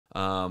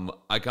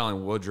I call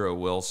him Woodrow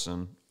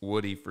Wilson,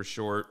 Woody for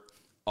short,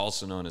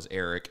 also known as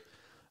Eric.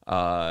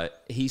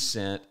 He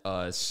sent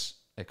us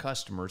a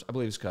customers, I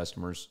believe it's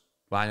customers,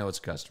 well, I know it's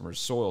customers,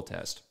 soil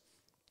test.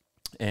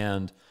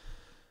 And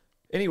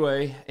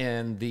anyway,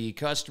 and the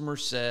customer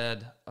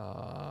said,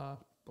 hang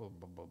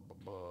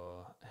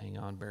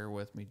on, bear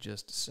with me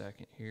just a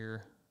second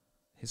here.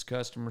 His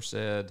customer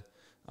said,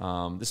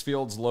 this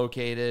field's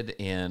located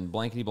in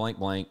blankety blank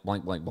blank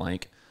blank blank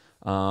blank.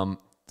 The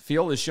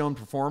field has shown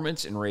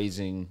performance in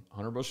raising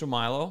 100 bushel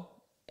milo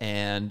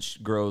and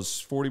grows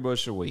 40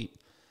 bushel wheat.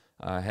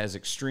 Has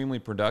extremely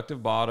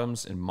productive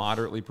bottoms and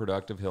moderately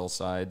productive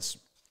hillsides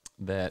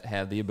that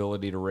have the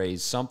ability to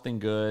raise something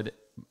good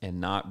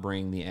and not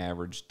bring the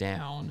average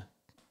down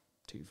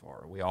too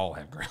far. We all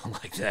have ground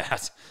like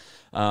that.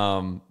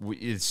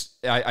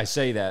 I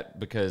say that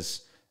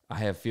because I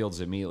have fields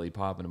that immediately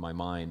pop into my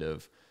mind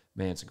of,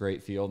 man, it's a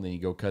great field, and then you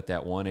go cut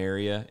that one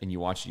area, and you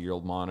watch the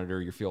yield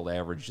monitor, your field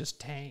average just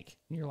tank.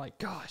 And you're like,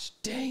 gosh,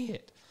 dang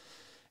it.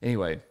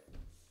 Anyway,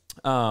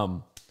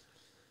 the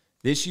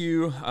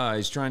issue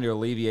he's trying to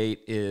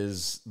alleviate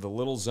is the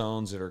little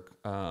zones that are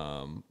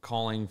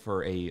calling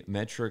for a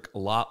metric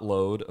lot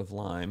load of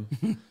lime.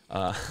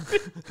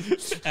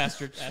 Asterisk,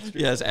 asterisk.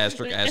 Yes,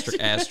 asterisk,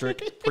 asterisk,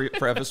 asterisk,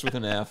 preface with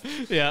an F.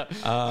 Yeah.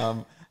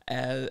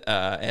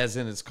 As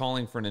in it's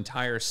calling for an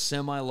entire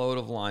semi-load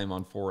of lime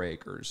on 4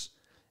 acres.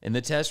 In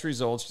the test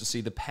results, to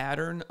see the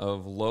pattern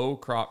of low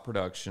crop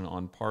production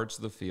on parts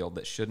of the field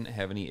that shouldn't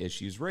have any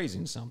issues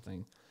raising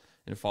something.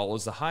 And it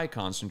follows the high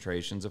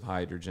concentrations of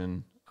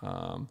hydrogen.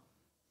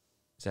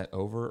 Is that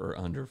over or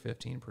under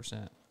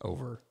 15%?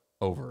 Over.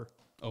 Over.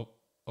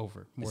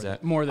 Is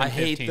More than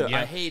 15.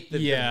 I hate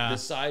the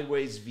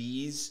sideways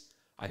V's.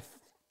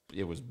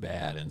 It was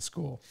bad in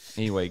school.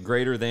 Anyway,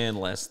 greater than,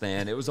 less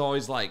than. It was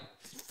always like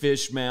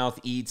fish mouth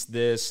eats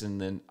this,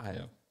 and then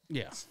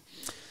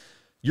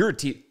You're a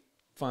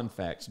fun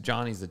fact.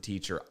 Johnny's the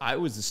teacher. I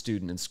was the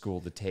student in school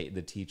the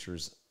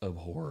teachers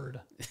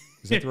abhorred.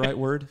 Is that the right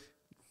word?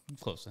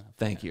 Close enough.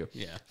 Thank you.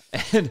 Yeah.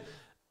 And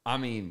I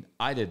mean,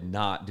 I did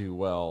not do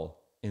well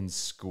in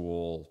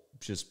school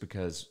just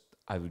because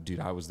I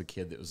was the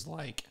kid that was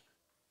like,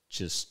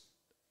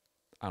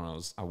 I don't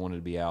know, I wanted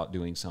to be out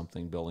doing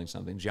something, building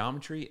something.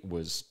 Geometry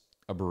was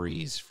a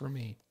breeze for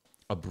me.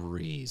 A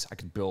breeze. I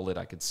could build it.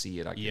 I could see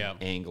it. I could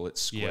angle it,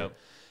 square. Yep.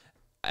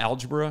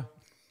 Algebra,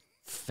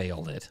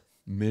 failed it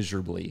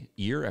miserably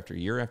year after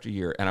year after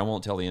year. And I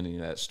won't tell the ending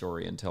of that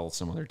story until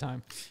some other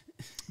time.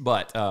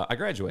 But I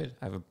graduated.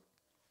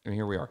 And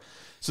here we are.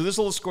 So this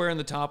little square in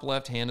the top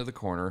left hand of the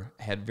corner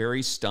had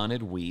very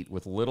stunted wheat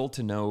with little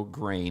to no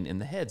grain in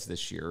the heads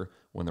this year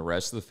when the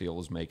rest of the field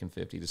was making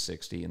 50 to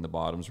 60 and the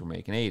bottoms were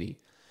making 80.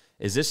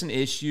 Is this an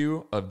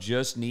issue of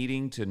just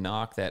needing to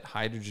knock that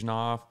hydrogen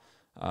off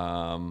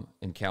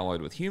and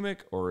calloid with humic,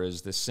 or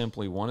is this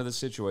simply one of the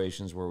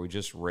situations where we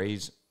just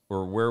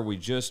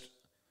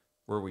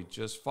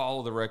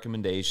follow the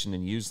recommendation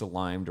and use the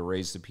lime to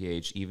raise the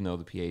pH even though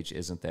the pH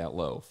isn't that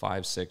low,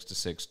 5.6 to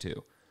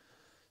 6.2?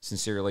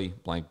 Sincerely,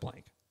 blank,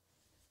 blank.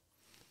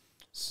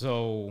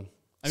 So,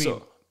 I mean...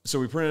 So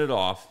we printed it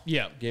off.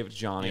 Yeah. Gave it to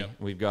Johnny. Yep.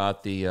 We've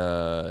got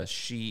the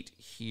sheet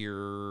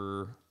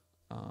here.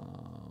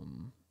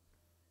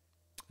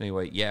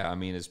 Anyway, yeah, I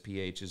mean, his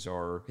pHs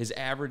are... His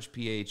average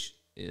pH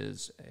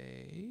is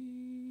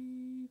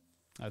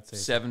I'd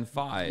say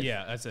 7.5.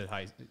 Yeah, that's at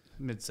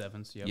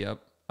mid-sevens. Yep.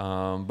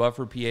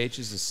 Buffer pH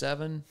is a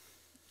 7.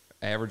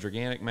 Average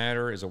organic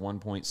matter is a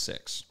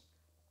 1.6.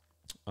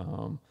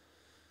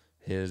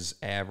 His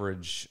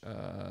average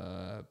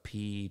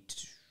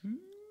P2,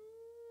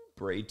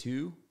 Bray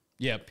 2.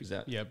 Yep.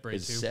 Bray 2.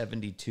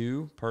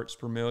 72 parts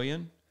per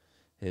million.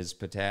 His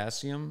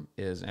potassium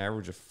is an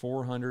average of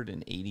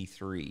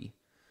 483.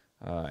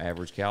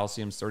 Average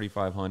calcium is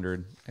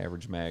 3,500.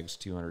 Average mags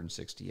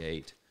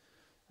 268.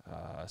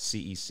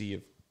 CEC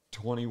of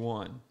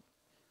 21.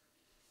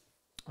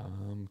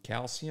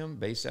 Calcium,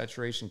 base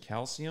saturation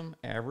calcium,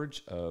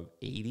 average of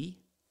 80.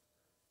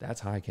 That's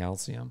high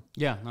calcium.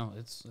 Yeah, no,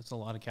 it's a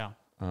lot of cal.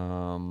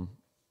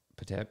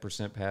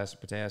 Percent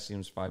potassium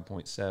is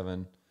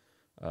 5.7,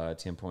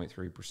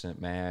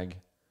 10.3% mag.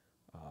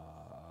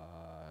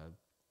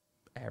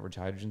 Average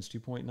hydrogen is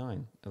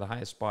 2.9. The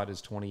highest spot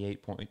is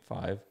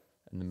 28.5,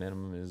 and the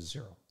minimum is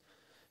 0.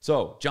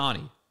 So,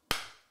 Johnny,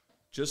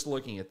 just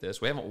looking at this,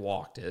 we haven't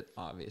walked it,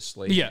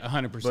 obviously. Yeah,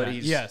 100%. But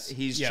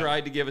he's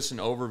tried to give us an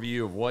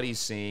overview of what he's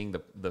seeing,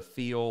 the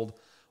field.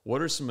 What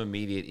are some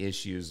immediate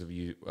issues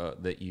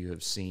that you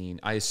have seen?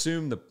 I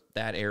assume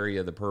that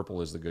area, the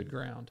purple, is the good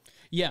ground.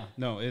 Yeah,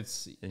 no,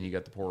 it's... And you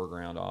got the poorer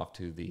ground off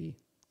to the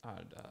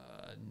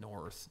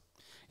north.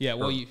 Yeah,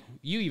 well, you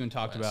even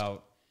talked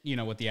about,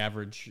 what the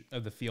average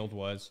of the field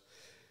was.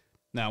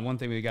 Now, one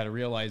thing we got to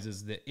realize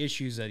is the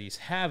issues that he's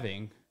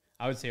having,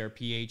 I would say our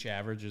pH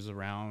average is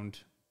around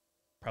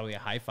probably a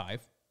high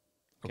 5.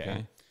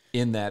 Okay.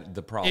 In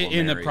the problem in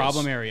areas. The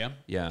problem area.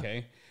 Yeah.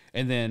 Okay.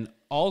 And then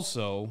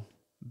also...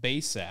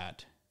 base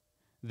sat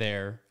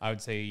there, I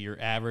would say your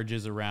average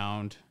is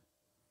around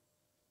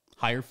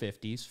higher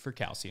 50s for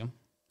calcium.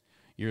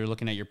 you're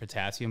looking at your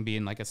potassium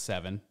being like a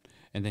 7,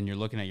 and then you're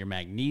looking at your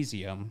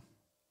magnesium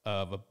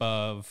of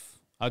above,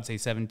 I would say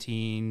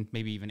 17,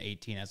 maybe even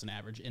 18 as an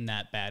average in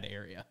that bad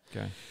area.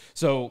 Okay.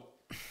 So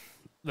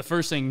the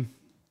first thing,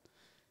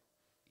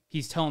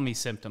 he's telling me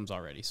symptoms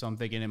already. So I'm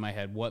thinking in my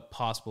head, what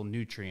possible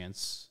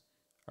nutrients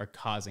are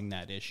causing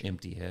that issue?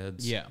 Empty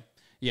heads. Yeah.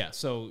 Yeah.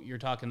 So you're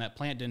talking that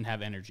plant didn't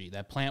have energy.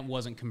 That plant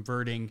wasn't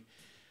converting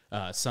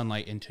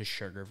sunlight into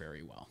sugar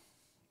very well.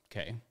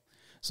 Okay.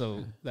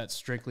 So that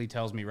strictly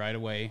tells me right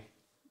away,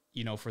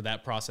 you know, for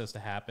that process to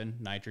happen,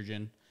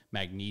 nitrogen,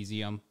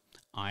 magnesium,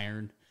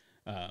 iron,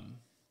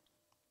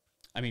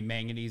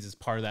 manganese is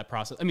part of that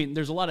process. I mean,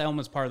 there's a lot of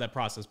elements part of that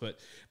process, but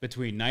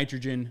between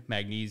nitrogen,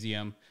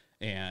 magnesium,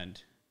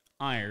 and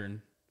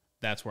iron,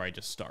 that's where I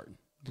just start,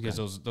 because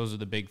those are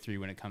the big three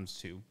when it comes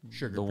to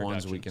sugar. The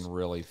ones we can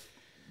really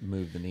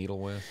move the needle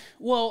with.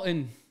 Well,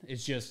 and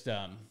it's just,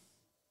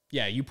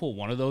 you pull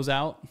one of those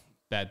out,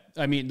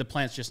 the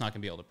plant's just not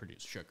going to be able to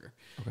produce sugar.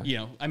 Okay. You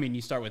know,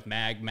 you start with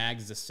mag. Mag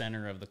is the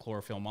center of the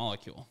chlorophyll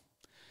molecule.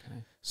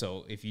 Okay.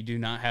 So if you do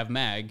not have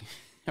mag,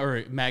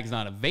 or mag's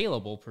not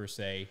available per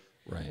se,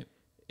 right,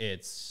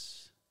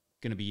 it's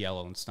going to be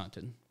yellow and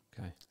stunted.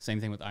 Okay. Same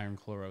thing with iron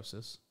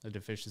chlorosis. A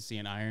deficiency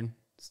in iron,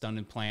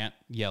 stunted plant,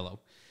 yellow.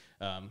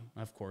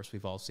 Of course,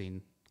 we've all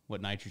seen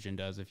what nitrogen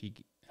does if you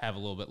have a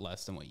little bit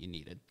less than what you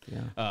needed.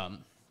 Yeah.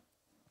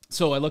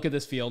 So I look at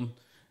this field.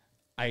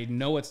 I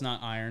know it's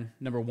not iron,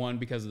 number one,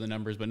 because of the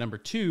numbers, but number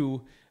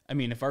two,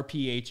 if our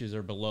pHs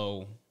are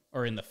below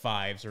or in the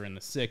 5s or in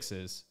the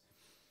 6s,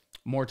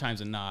 more times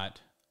than not,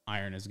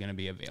 iron is going to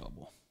be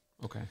available.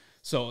 Okay.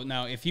 So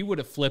now if you would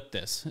have flipped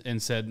this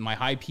and said my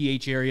high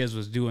pH areas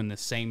was doing the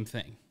same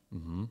thing,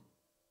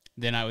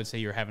 then I would say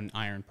you're having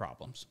iron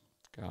problems.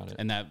 Got it.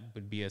 And that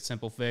would be a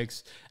simple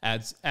fix.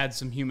 Add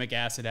some humic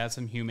acid, add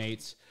some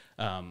humates.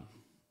 On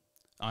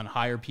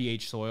higher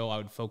pH soil, I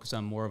would focus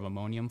on more of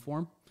ammonium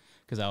form,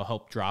 because that'll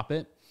help drop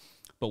it.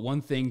 But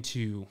one thing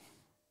to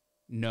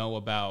know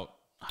about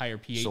higher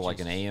pH, so like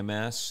an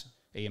AMS?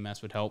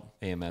 AMS would help.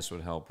 AMS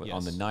would help Yes.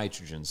 on the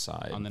nitrogen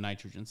side. On the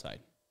nitrogen side.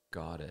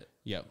 Got it.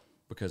 Yep.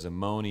 Because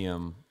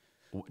ammonium...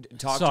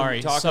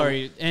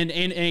 Sorry. And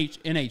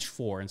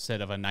NH4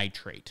 instead of a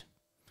nitrate.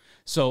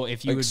 So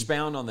if you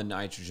expound on the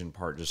nitrogen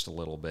part just a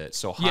little bit.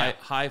 So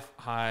high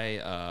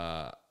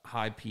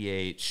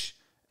pH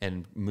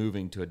and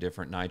moving to a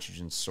different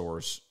nitrogen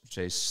source,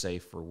 say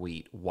for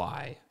wheat.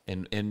 Why?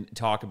 And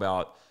talk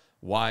about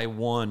why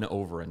one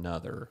over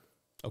another.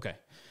 Okay.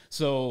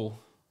 So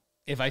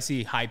if I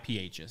see high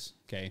pHs,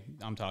 okay,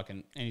 I'm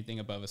talking anything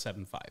above a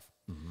 7.5.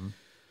 Mm-hmm.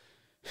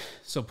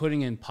 So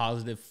putting in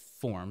positive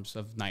forms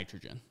of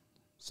nitrogen,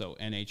 so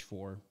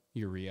NH4,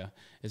 urea,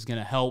 is going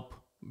to help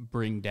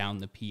bring down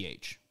the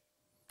pH.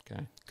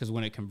 Okay. Because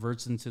when it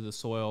converts into the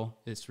soil,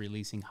 it's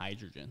releasing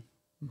hydrogen.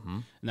 Mm-hmm.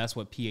 And that's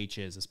what pH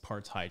is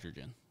parts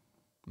hydrogen.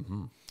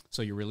 Mm-hmm.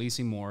 So you're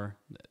releasing more,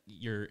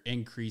 you're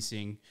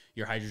increasing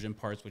your hydrogen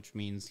parts, which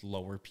means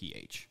lower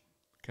pH.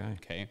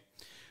 Okay.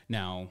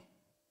 Now,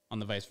 on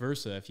the vice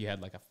versa, if you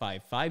had like a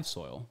 5.5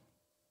 soil,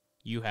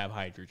 you have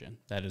hydrogen.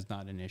 That is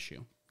not an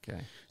issue.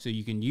 Okay. So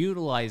you can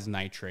utilize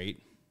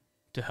nitrate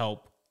to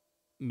help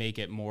make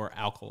it more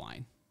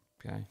alkaline.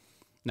 Okay.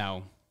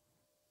 Now,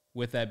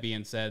 with that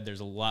being said,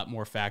 there's a lot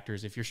more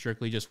factors. If you're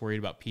strictly just worried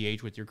about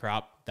pH with your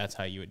crop, that's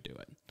how you would do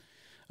it.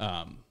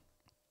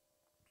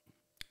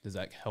 Does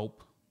that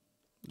help?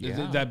 Yeah.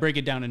 Does that break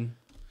it down in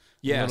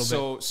a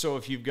little bit? So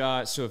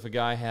if a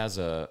guy has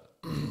a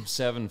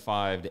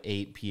 7.5 to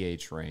 8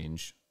 pH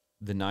range,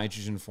 the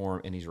nitrogen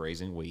form, and he's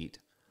raising wheat,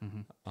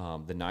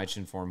 the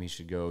nitrogen form he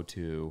should go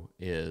to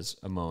is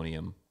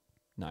ammonium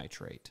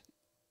nitrate,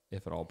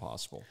 if at all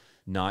possible.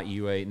 Not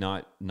UA,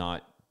 not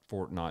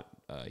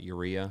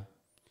urea.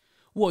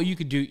 Well, you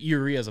could do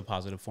urea as a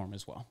positive form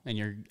as well, and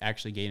you're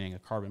actually gaining a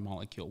carbon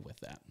molecule with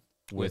that.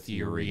 With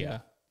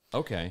urea.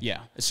 Okay.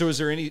 Yeah. So is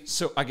there any,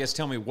 I guess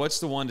tell me, what's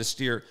the one to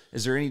steer,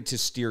 is there any to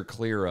steer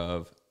clear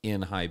of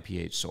in high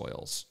pH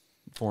soils,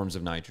 forms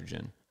of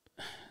nitrogen?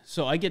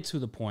 So I get to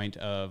the point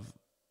of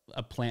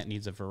a plant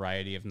needs a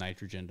variety of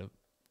nitrogen to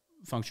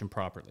function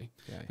properly.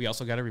 Okay. We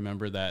also got to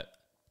remember that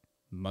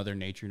Mother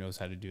Nature knows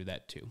how to do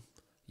that too.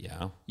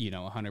 Yeah.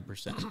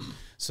 100%.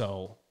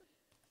 So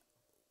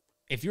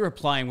if you're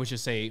applying, which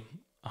is say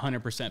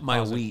 100%.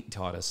 My wheat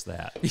taught us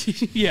that.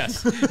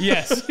 Yes,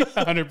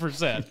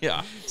 100%.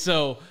 Yeah.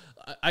 So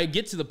I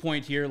get to the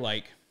point here,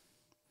 like,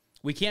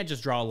 we can't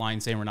just draw a line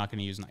saying we're not going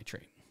to use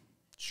nitrate.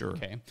 Sure.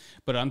 Okay.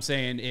 But I'm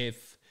saying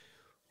if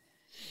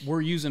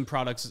we're using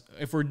products,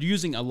 if we're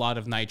using a lot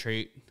of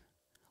nitrate,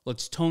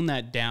 let's tone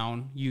that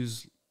down,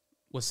 use,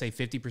 let's say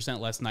 50%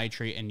 less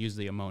nitrate and use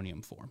the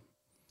ammonium form.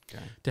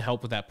 Okay. To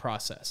help with that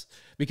process.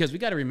 Because we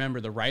got to remember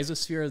the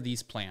rhizosphere of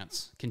these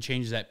plants can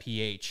change that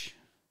pH.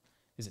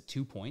 Is it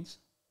 2 points?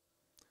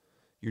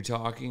 You're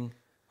talking?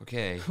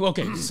 Okay.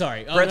 Okay,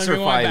 sorry.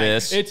 Rectify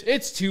this.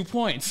 It's 2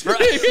 points. No.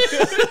 Hang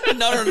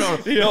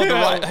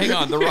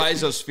on. The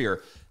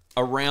rhizosphere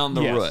around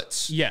the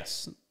roots.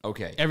 Yes.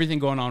 Okay. Everything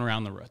going on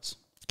around the roots.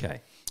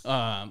 Okay.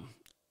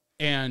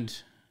 And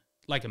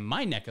like in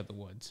my neck of the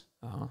woods,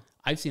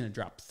 I've seen it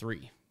drop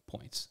 3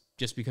 points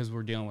just because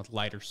we're dealing with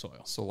lighter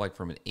soil. So like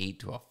from an 8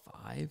 to a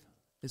 5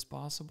 is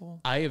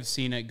possible? I have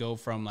seen it go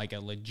from like a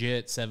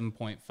legit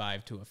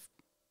 7.5 to a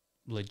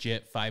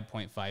legit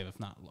 5.5, if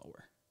not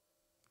lower.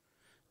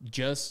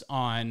 Just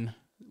on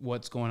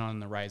what's going on in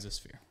the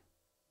rhizosphere.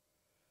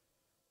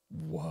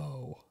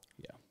 Whoa.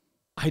 Yeah.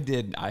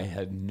 I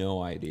had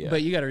no idea.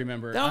 But you got to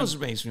remember. That almost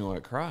makes me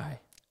want to cry.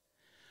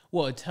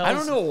 Well, it tells. I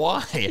don't know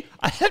why.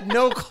 I had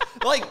no,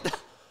 like,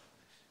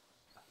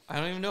 I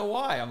don't even know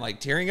why. I'm like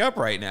tearing up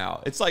right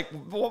now. It's like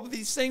all of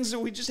these things that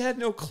we just had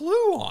no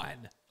clue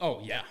on. Oh,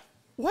 yeah.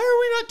 Why are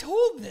we not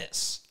told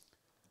this?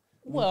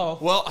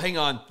 Well, hang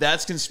on.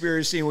 That's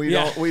conspiracy, and we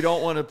Yeah.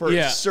 don't want to put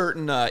Yeah.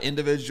 certain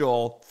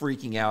individual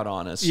freaking out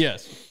on us.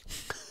 yes.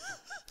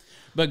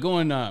 But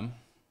going, and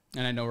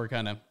I know we're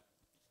kind of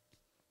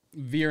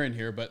veering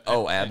here, but.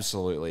 Oh,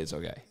 absolutely. It's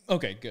okay.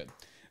 Okay, good.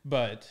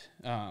 But,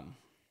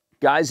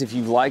 Guys, if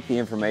you've liked the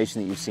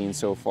information that you've seen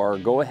so far,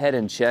 go ahead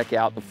and check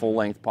out the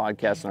full-length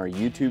podcast on our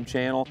YouTube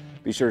channel.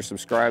 Be sure to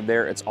subscribe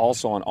there. It's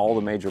also on all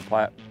the major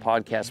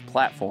podcast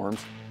platforms.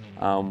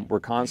 We're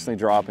constantly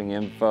dropping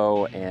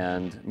info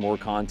and more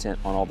content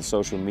on all the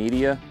social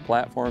media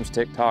platforms,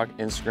 TikTok,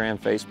 Instagram,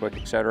 Facebook,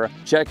 etc.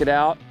 Check it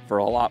out for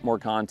a lot more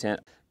content.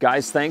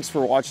 Guys, thanks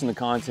for watching the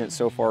content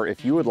so far.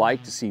 If you would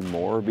like to see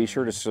more, be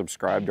sure to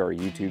subscribe to our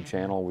YouTube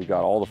channel. We've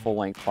got all the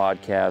full-length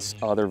podcasts,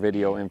 other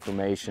video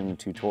information,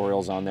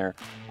 tutorials on there.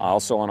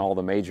 Also on all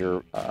the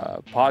major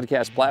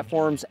podcast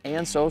platforms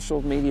and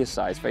social media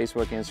sites,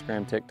 Facebook,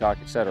 Instagram, TikTok,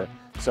 etc.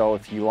 So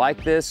if you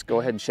like this, go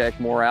ahead and check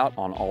more out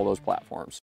on all those platforms.